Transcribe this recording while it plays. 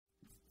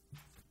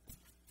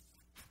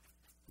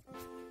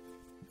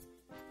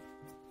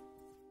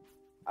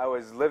I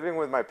was living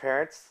with my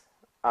parents,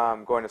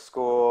 going to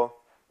school.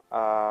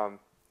 I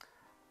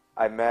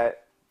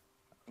met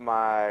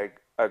a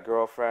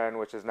girlfriend,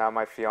 which is now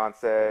my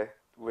fiance.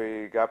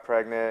 We got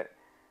pregnant,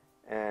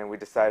 and we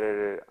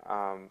decided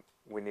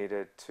we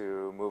needed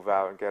to move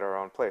out and get our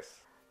own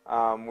place.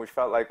 We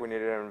felt like we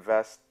needed to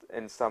invest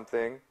in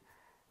something,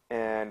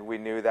 and we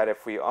knew that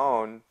if we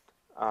owned,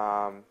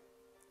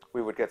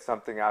 we would get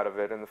something out of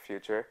it in the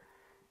future.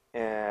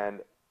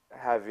 And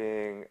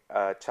having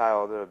a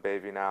child, a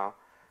baby now,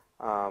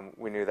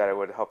 we knew that it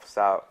would help us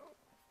out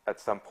at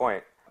some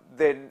point.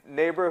 The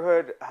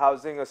Neighborhood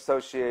Housing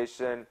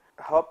Association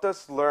helped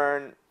us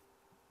learn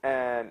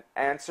and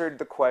answered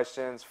the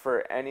questions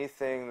for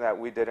anything that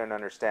we didn't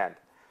understand.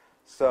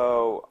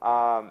 So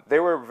they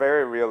were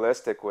very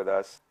realistic with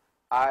us.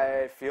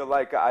 I feel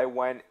like I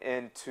went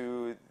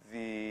into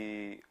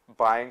the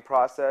buying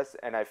process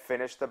and I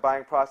finished the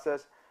buying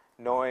process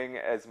knowing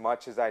as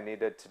much as I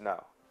needed to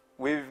know.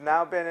 We've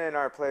now been in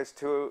our place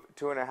two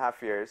and a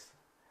half years,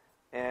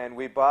 and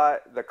we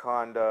bought the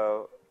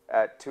condo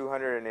at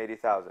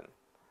 $280,000.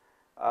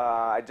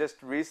 I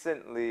just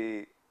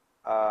recently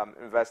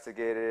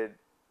investigated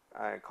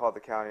and called the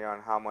county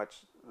on how much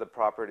the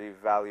property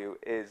value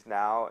is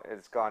now.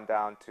 It's gone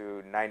down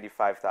to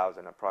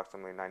 $95,000,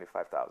 approximately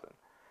 $95,000.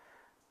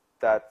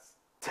 That's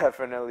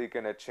definitely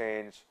going to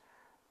change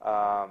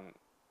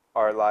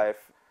our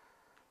life.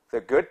 The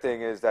good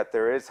thing is that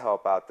there is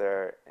help out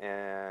there,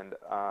 and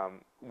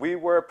we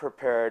were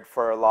prepared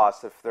for a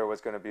loss if there was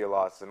going to be a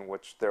loss, in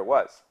which there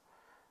was.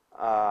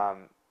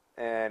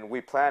 And we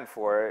planned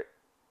for it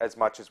as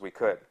much as we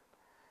could.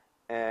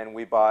 And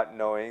we bought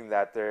knowing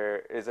that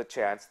there is a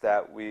chance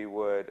that we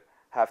would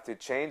have to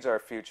change our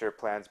future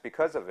plans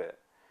because of it.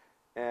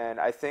 And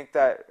I think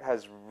that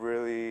has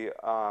really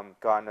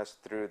gotten us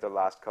through the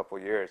last couple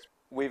years.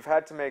 We've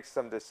had to make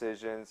some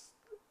decisions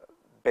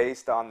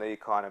based on the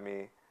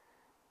economy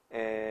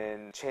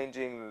and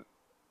changing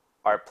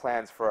our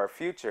plans for our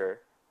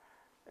future,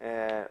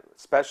 and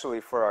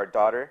especially for our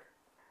daughter.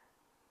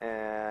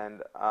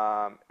 And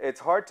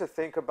it's hard to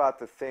think about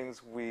the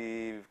things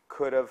we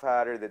could have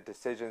had or the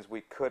decisions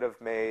we could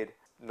have made.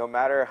 No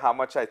matter how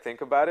much I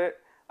think about it,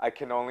 I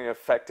can only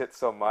affect it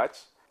so much.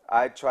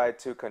 I try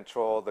to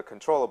control the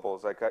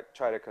controllables. I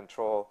try to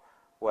control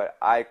what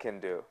I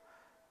can do,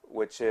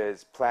 which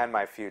is plan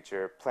my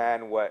future,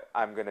 plan what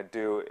I'm going to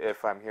do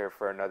if I'm here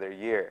for another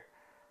year,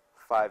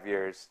 5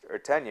 years, or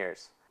 10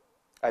 years.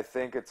 I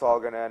think it's all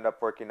going to end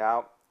up working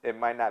out. It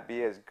might not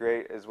be as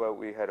great as what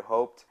we had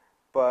hoped,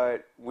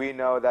 but we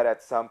know that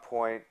at some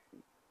point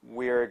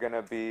we are going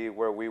to be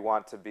where we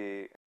want to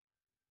be.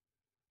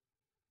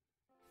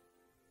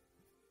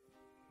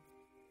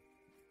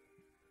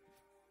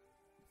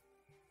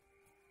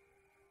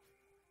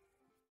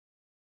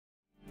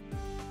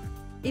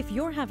 If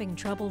you're having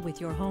trouble with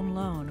your home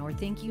loan or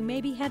think you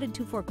may be headed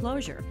to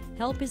foreclosure,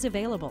 help is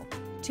available.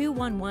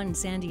 211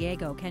 San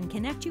Diego can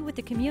connect you with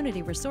the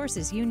community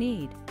resources you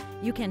need.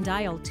 You can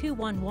dial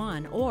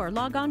 211 or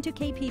log on to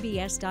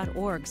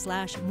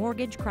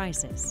kpbs.org/mortgage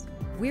crisis.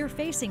 We're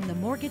facing the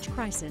mortgage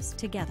crisis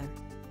together.